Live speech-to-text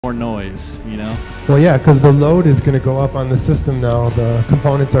more noise, you know? Well, yeah, because the load is going to go up on the system now. The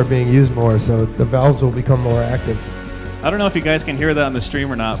components are being used more, so the valves will become more active. I don't know if you guys can hear that on the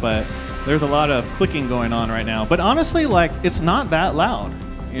stream or not, but there's a lot of clicking going on right now. But honestly, like, it's not that loud.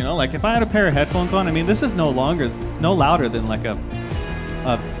 You know, like if I had a pair of headphones on, I mean, this is no louder than like a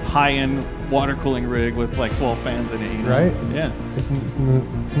high-end water cooling rig with like 12 fans in it, you know? Right? Yeah. It's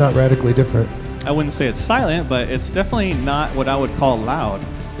not radically different. I wouldn't say it's silent, but it's definitely not what I would call loud.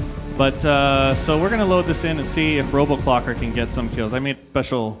 But so we're gonna load this in and see if ROBOCLOCKER can get some kills. I made a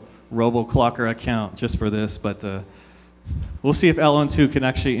special ROBOCLOCKER account just for this, but we'll see if LN2 can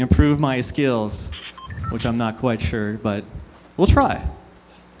actually improve my skills, which I'm not quite sure, but we'll try.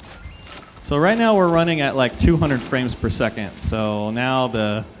 So right now we're running at like 200 frames per second. So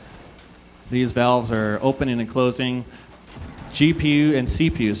now these valves are opening and closing, GPU and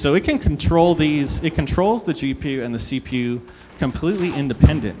CPU. So it can control these, it controls the GPU and the CPU completely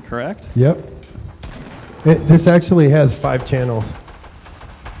independent, correct? Yep. This actually has 5 channels.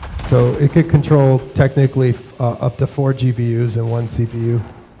 So it could control technically up to 4 GPUs and 1 CPU.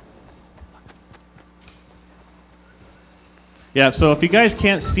 Yeah, so if you guys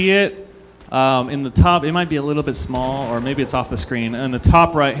can't see it, in the top, it might be a little bit small, or maybe it's off the screen. In the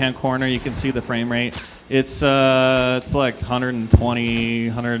top right-hand corner, you can see the frame rate. It's like 120,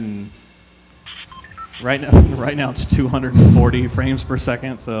 right now it's 240 frames per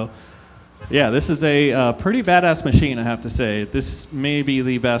second. So, yeah, this is a pretty badass machine, I have to say. This may be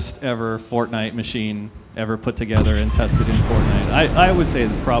the best ever Fortnite machine ever put together and tested in Fortnite. I would say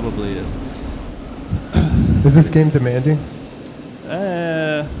it probably is. Is this game demanding?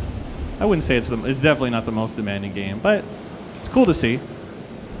 I wouldn't say it's definitely not the most demanding game, but it's cool to see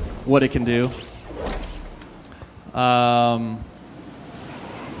what it can do.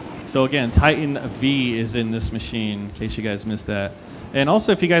 So again, Titan V is in this machine, in case you guys missed that. And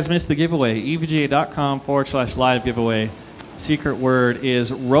also, if you guys missed the giveaway, evga.com/live giveaway. Secret word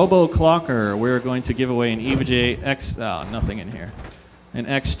is ROBOCLOCKER. We're going to give away an EVGA X, nothing in here. An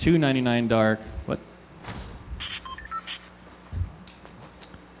X299 Dark. What?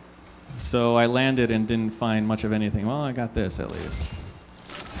 So I landed and didn't find much of anything. Well, I got this at least.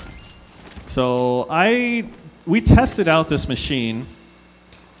 So we tested out this machine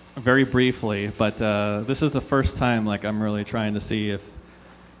very briefly, but this is the first time like I'm really trying to see if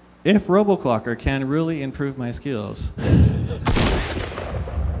ROBOCLOCKER can really improve my skills.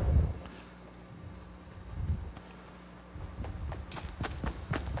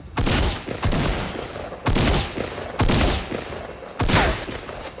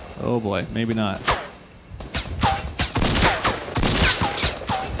 Oh boy, maybe not.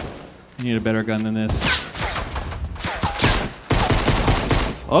 You need a better gun than this.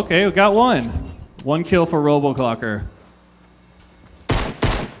 Okay, we got one. One kill for ROBOCLOCKER.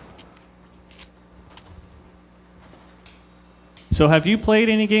 So have you played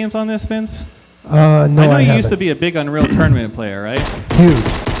any games on this, Vince? No, I know you haven't. used to be a big Unreal Tournament player, right? Huge.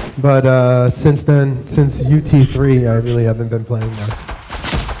 But since then, since UT3, I really haven't been playing much.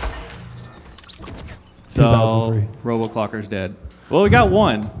 So 2003. ROBOCLOCKER's dead. Well, we got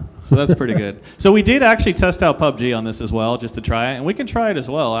one, so that's pretty good. So we did actually test out PUBG on this as well, just to try it, and we can try it as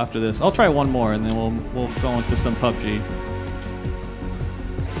well after this. I'll try one more, and then we'll go into some PUBG.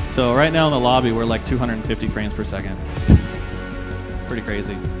 So right now in the lobby, we're like 250 frames per second. Pretty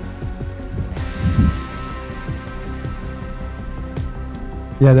crazy.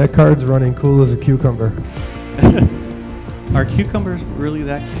 Yeah, that card's running cool as a cucumber. Are cucumbers really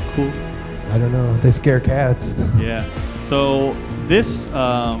that cool? I don't know. They scare cats. Yeah. So this,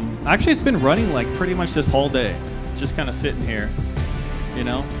 actually it's been running like pretty much this whole day. Just kind of sitting here, you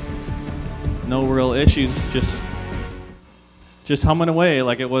know? No real issues, just humming away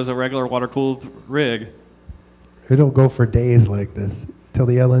like it was a regular water-cooled rig. It'll go for days like this till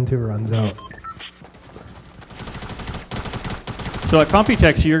the LN2 runs out. So at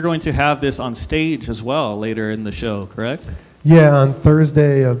Computex, you're going to have this on stage as well later in the show, correct? Yeah, on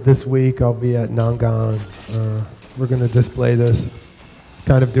Thursday of this week, I'll be at Nangan. We're going to display this.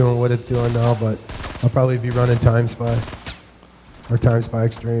 Kind of doing what it's doing now, but I'll probably be running TimeSpy or TimeSpy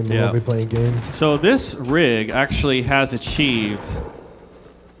Extreme, and we'll be playing games. So this rig actually has achieved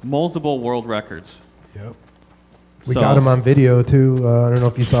multiple world records. Yep. We got them on video, too. I don't know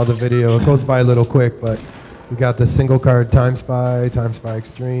if you saw the video. It goes by a little quick, but we got the single card TimeSpy, TimeSpy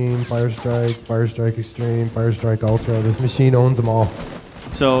Extreme, Firestrike, Firestrike Extreme, Firestrike Ultra. This machine owns them all.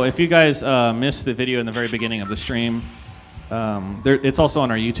 So if you guys missed the video in the very beginning of the stream, it's also on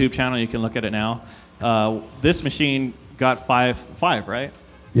our YouTube channel. You can look at it now. This machine got five, right?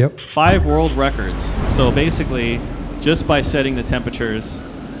 Yep. 5 world records. So basically, just by setting the temperatures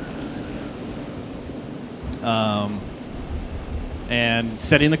and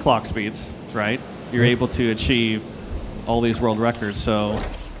setting the clock speeds, right? You're able to achieve all these world records. So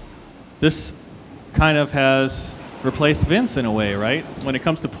this kind of has replaced Vince in a way, right? When it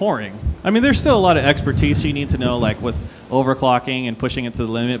comes to pouring. I mean, there's still a lot of expertise you need to know, like with overclocking and pushing it to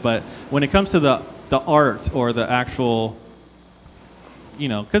the limit. But when it comes to the art or the actual, you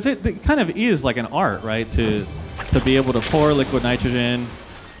know, because it kind of is like an art, right? To be able to pour liquid nitrogen.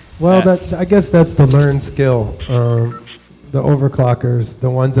 Well, I guess that's the learned skill. The overclockers, the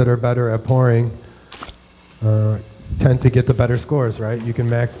ones that are better at pouring, tend to get the better scores, right? You can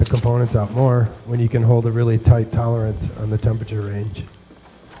max the components out more when you can hold a really tight tolerance on the temperature range.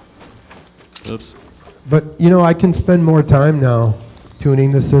 Oops. But, you know, I can spend more time now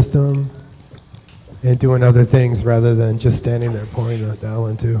tuning the system and doing other things rather than just standing there pouring the dial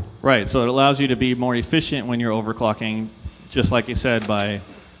into. Right, so it allows you to be more efficient when you're overclocking, just like you said, by,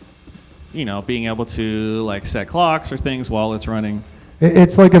 you know, being able to like set clocks or things while it's running.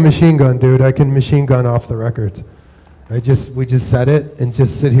 It's like a machine gun, dude. I can machine gun off the records. We just set it and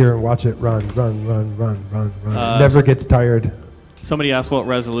just sit here and watch it run. Never gets tired. Somebody asked what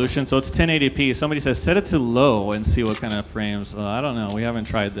resolution, so it's 1080p. Somebody says set it to low and see what kind of frames. I don't know, we haven't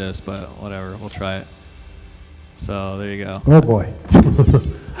tried this, but whatever, we'll try it. So there you go. Oh boy.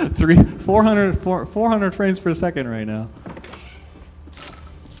 400 frames per second right now.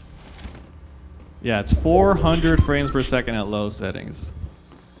 Yeah, it's 400 frames per second at low settings.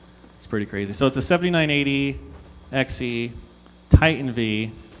 It's pretty crazy. So it's a 7980 XE Titan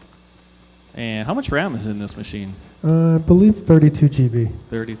V. And how much RAM is in this machine? I believe 32 GB.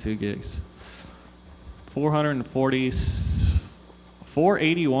 32 gigs. 440,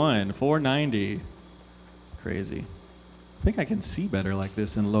 481, 490. Crazy. I think I can see better like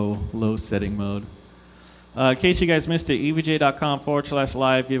this in low setting mode. In case you guys missed it,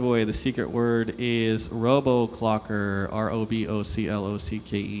 evga.com/live giveaway. The secret word is ROBOCLOCKER,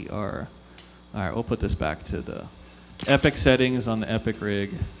 ROBOCLOCKER. All right, we'll put this back to the Epic settings on the Epic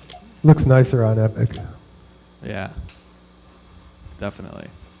rig. Looks nicer on Epic. Yeah, definitely.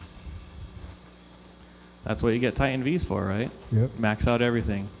 That's what you get Titan Vs for, right? Yep. Max out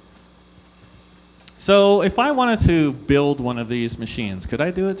everything. So if I wanted to build one of these machines, could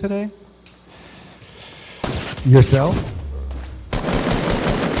I do it today? Yourself?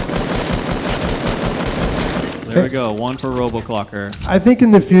 There we go, one for ROBOCLOCKER. I think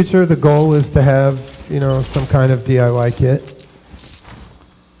in the future the goal is to have, you know, some kind of DIY kit.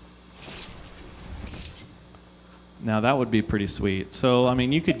 Now that would be pretty sweet. So, I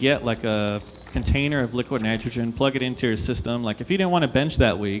mean, you could get like a container of liquid nitrogen, plug it into your system. Like if you didn't want to bench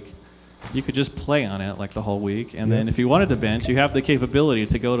that week, you could just play on it like the whole week. And then if you wanted to bench, you have the capability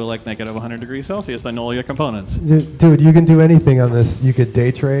to go to like negative 100 degrees Celsius on all your components. Dude, you can do anything on this. You could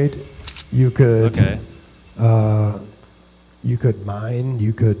day trade. You could, you could mine.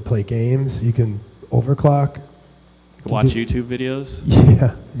 You could play games. You can overclock. You can watch YouTube videos.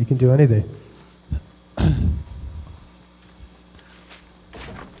 Yeah, you can do anything.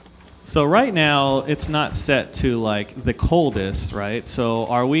 So right now, it's not set to like the coldest, right? So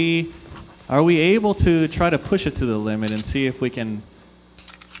are we able to try to push it to the limit and see if we can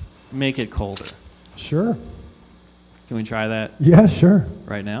make it colder? Sure. Can we try that? Yeah, sure.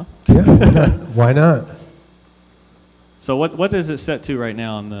 Right now? Yeah, why not? So what is it set to right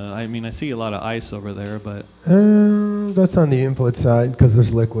now? I mean, I see a lot of ice over there, but that's on the input side because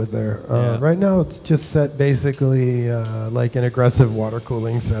there's liquid there. Right now, it's just set basically like an aggressive water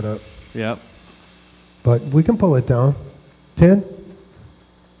cooling setup. Yep. But we can pull it down. 10?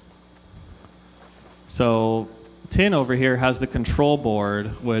 So Tin over here has the control board,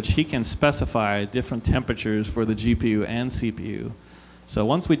 which he can specify different temperatures for the GPU and CPU. So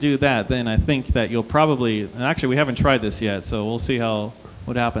once we do that, then I think that you'll probably, and actually we haven't tried this yet, so we'll see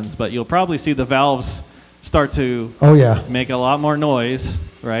what happens, but you'll probably see the valves start to make a lot more noise,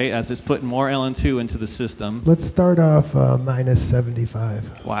 right, as it's putting more LN2 into the system. Let's start off minus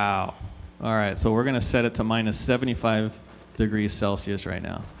 75. Wow. All right, so we're going to set it to minus 75 degrees Celsius right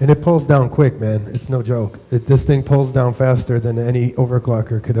now. And it pulls down quick, man. It's no joke. This thing pulls down faster than any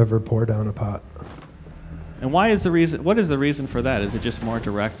overclocker could ever pour down a pot. And what is the reason for that? Is it just more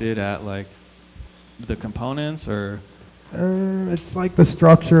directed at like the components, or? It's like the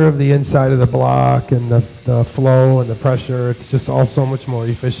structure of the inside of the block and the flow and the pressure. It's just all so much more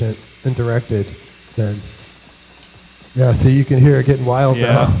efficient and directed than. Yeah, so you can hear it getting wild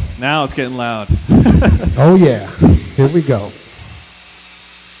now. Now it's getting loud. Oh yeah, here we go.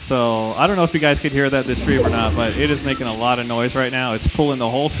 So I don't know if you guys could hear that this stream or not, but it is making a lot of noise right now. It's pulling the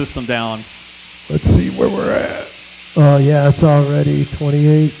whole system down. Let's see where we're at. Oh yeah, it's already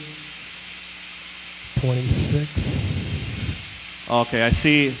 28, 26. Okay, I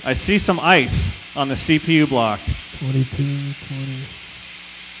see some ice on the CPU block. 22, 20.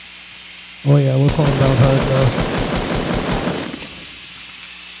 Oh yeah, we're falling down hard now.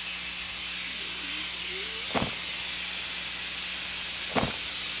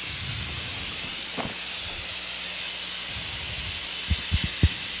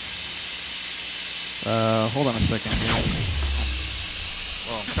 Hold on a second here.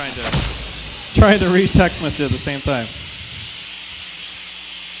 Well, I'm trying to read text message at the same time.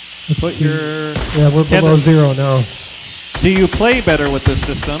 Put your... Yeah, we're below zero now. Do you play better with this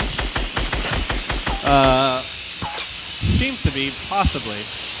system? Seems to be, possibly.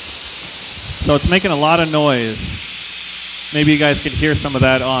 So it's making a lot of noise. Maybe you guys could hear some of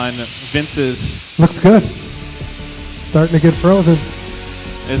that on Vince's... Looks good. Starting to get frozen.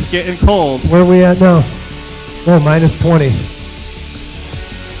 It's getting cold. Where are we at now? Oh, minus 20.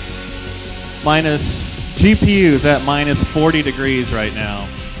 GPU's at minus 40 degrees right now.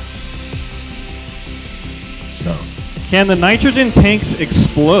 No. Can the nitrogen tanks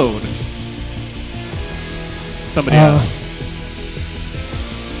explode? Somebody asked.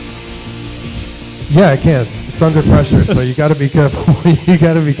 Yeah, it can. It's under pressure, so you got to be careful. You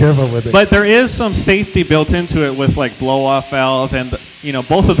got to be careful with it. But there is some safety built into it with like blow-off valves, and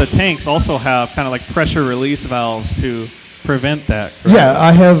both of the tanks also have kind of like pressure release valves to prevent that. Correct?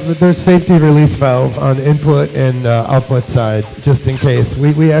 Yeah, there's safety release valve on input and output side, just in case.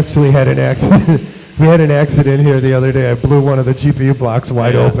 We actually had an accident. We had an accident here the other day. I blew one of the GPU blocks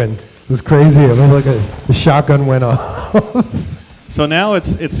wide open. It was crazy. It looked like the shotgun went off. So now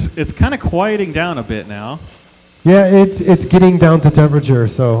it's kind of quieting down a bit now. Yeah, it's getting down to temperature,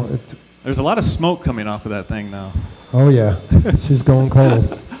 so it's... There's a lot of smoke coming off of that thing now. Oh yeah, she's going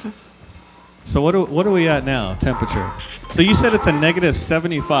cold. So what are we at now, temperature? So you said it's a negative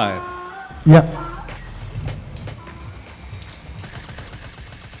 75. Yeah.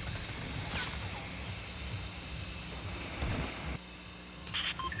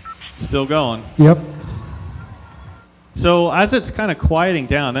 Still going. Yep. So as it's kind of quieting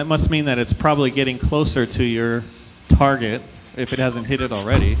down, that must mean that it's probably getting closer to your target if it hasn't hit it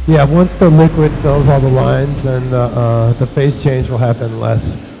already. Yeah, once the liquid fills all the lines, and the phase change will happen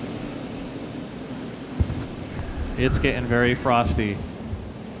less. It's getting very frosty.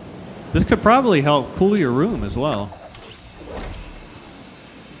 This could probably help cool your room as well.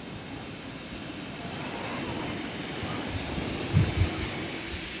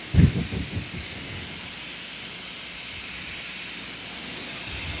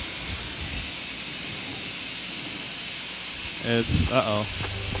 It's, uh-oh.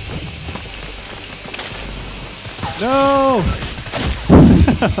 No!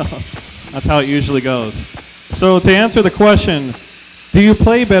 That's how it usually goes. So to answer the question, do you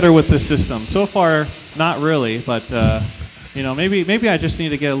play better with this system? So far, not really, but maybe I just need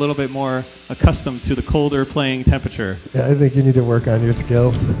to get a little bit more accustomed to the colder playing temperature. Yeah, I think you need to work on your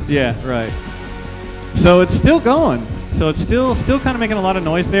skills. Yeah, right. So it's still going. So it's still kind of making a lot of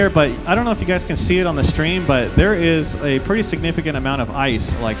noise there, but I don't know if you guys can see it on the stream, but there is a pretty significant amount of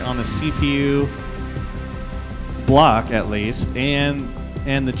ice, like on the CPU block at least, and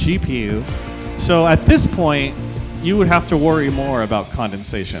the GPU. So at this point, you would have to worry more about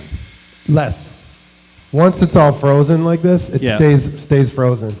condensation. Less. Once it's all frozen like this, it stays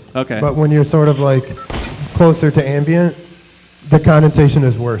frozen. Okay. But when you're sort of like closer to ambient, the condensation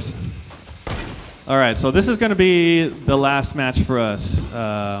is worse. All right, so this is going to be the last match for us.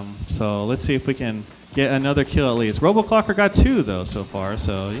 So let's see if we can get another kill at least. ROBOCLOCKER got 2 though so far,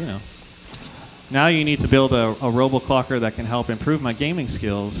 so Now you need to build a ROBOCLOCKER that can help improve my gaming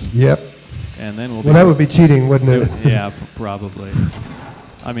skills. Yep. And then we'll. Well, that would be cheating, wouldn't it? Yeah, probably.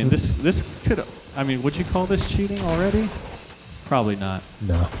 I mean, this could. I mean, would you call this cheating already? Probably not.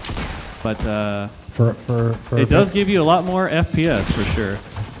 No. But for it does give you a lot more FPS for sure.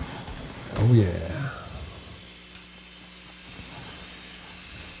 Oh yeah.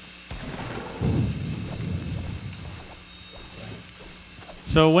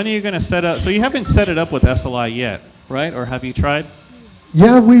 So when are you going to set up? So you haven't set it up with SLI yet, right? Or have you tried?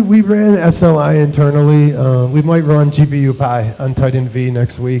 Yeah, we ran SLI internally. We might run GPU Pi on TRIDENT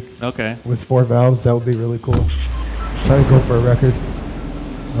next week. Okay. With 4 valves, that would be really cool. Try to go for a record.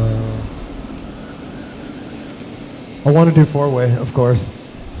 I want to do 4-way, of course.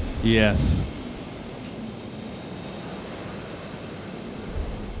 Yes.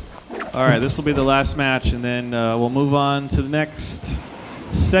 All right, this will be the last match, and then we'll move on to the next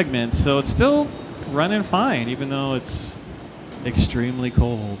segment. So it's still running fine, even though it's extremely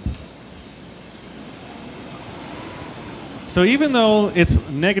cold. So even though it's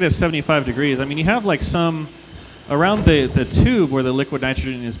negative 75 degrees, I mean, you have like some, around the tube where the liquid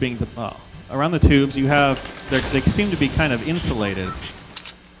nitrogen is being, around the tubes, you have, they seem to be kind of insulated.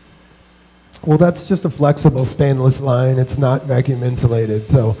 Well, that's just a flexible stainless line. It's not vacuum insulated.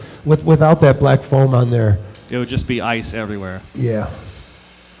 So without that black foam on there. It would just be ice everywhere. Yeah.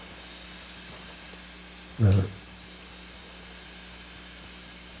 Here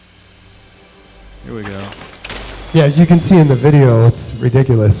we go. Yeah, as you can see in the video, it's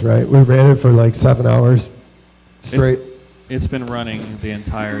ridiculous, right? We ran it for like 7 hours straight. It's been running the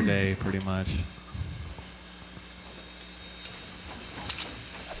entire day, pretty much.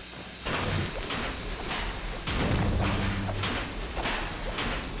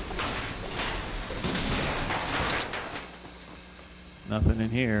 Nothing in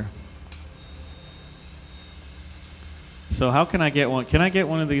here. So how can I get one? Can I get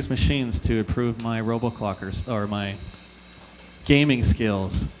one of these machines to improve my ROBOCLOCKERs or my gaming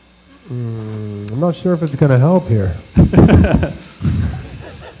skills? I'm not sure if it's going to help here.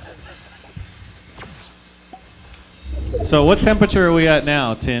 So what temperature are we at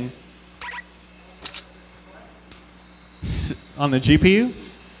now, Tin? On the GPU?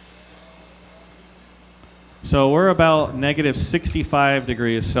 So we're about negative 65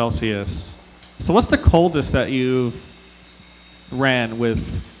 degrees Celsius. So what's the coldest that you've ran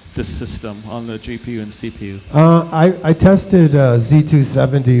with this system on the GPU and CPU? I tested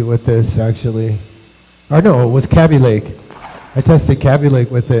Z270 with this, actually. Or no, it was Cabby Lake. I tested Cabby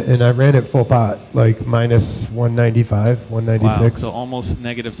Lake with it, and I ran it full pot, like minus 195, 196. Wow, so almost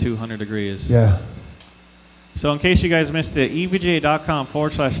negative 200 degrees. Yeah. So in case you guys missed it,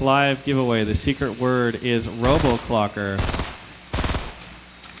 EVGA.com/live giveaway. The secret word is ROBOCLOCKER.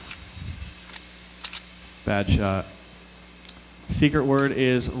 Bad shot. Secret word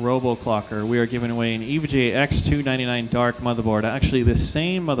is ROBOCLOCKER. We are giving away an EVGA X299 dark motherboard. Actually, the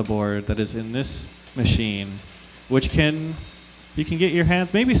same motherboard that is in this machine, which you can get your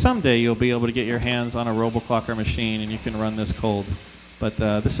hands, maybe someday you'll be able to get your hands on a ROBOCLOCKER machine and you can run this cold. But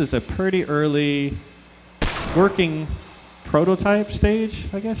this is a pretty early working prototype stage,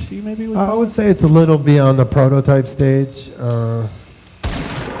 I guess you maybe would call I would say it's a little beyond the prototype stage.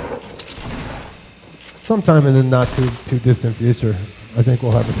 Sometime in the not too distant future, I think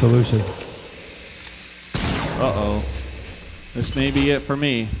we'll have a solution. Uh-oh. This may be it for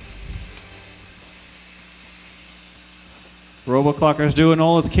me. ROBOCLOCKER's doing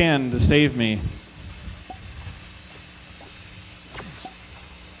all it can to save me.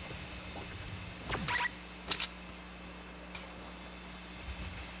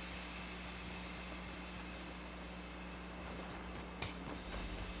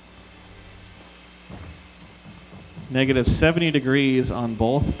 Negative 70 degrees on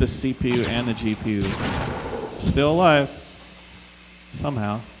both the CPU and the GPU. Still alive.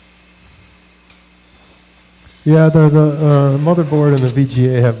 Somehow. Yeah, the motherboard and the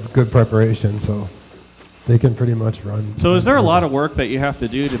VGA have good preparation, so they can pretty much run. So is there a lot of work that you have to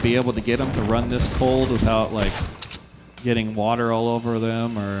do to be able to get them to run this cold without like getting water all over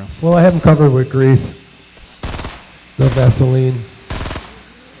them, or? Well, I have them covered with grease, the Vaseline.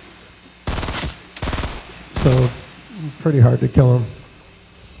 So it's pretty hard to kill them.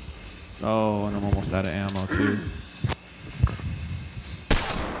 Oh, and I'm almost out of ammo too.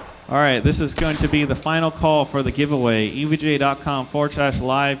 All right, this is going to be the final call for the giveaway.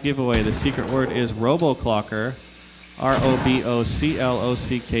 EVGA.com/live giveaway. The secret word is ROBOCLOCKER.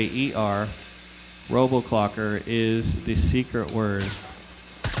 ROBOCLOCKER. ROBOCLOCKER is the secret word.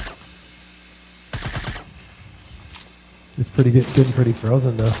 It's getting pretty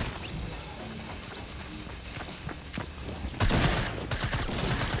frozen though.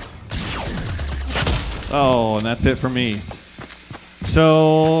 Oh, and that's it for me.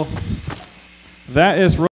 So that is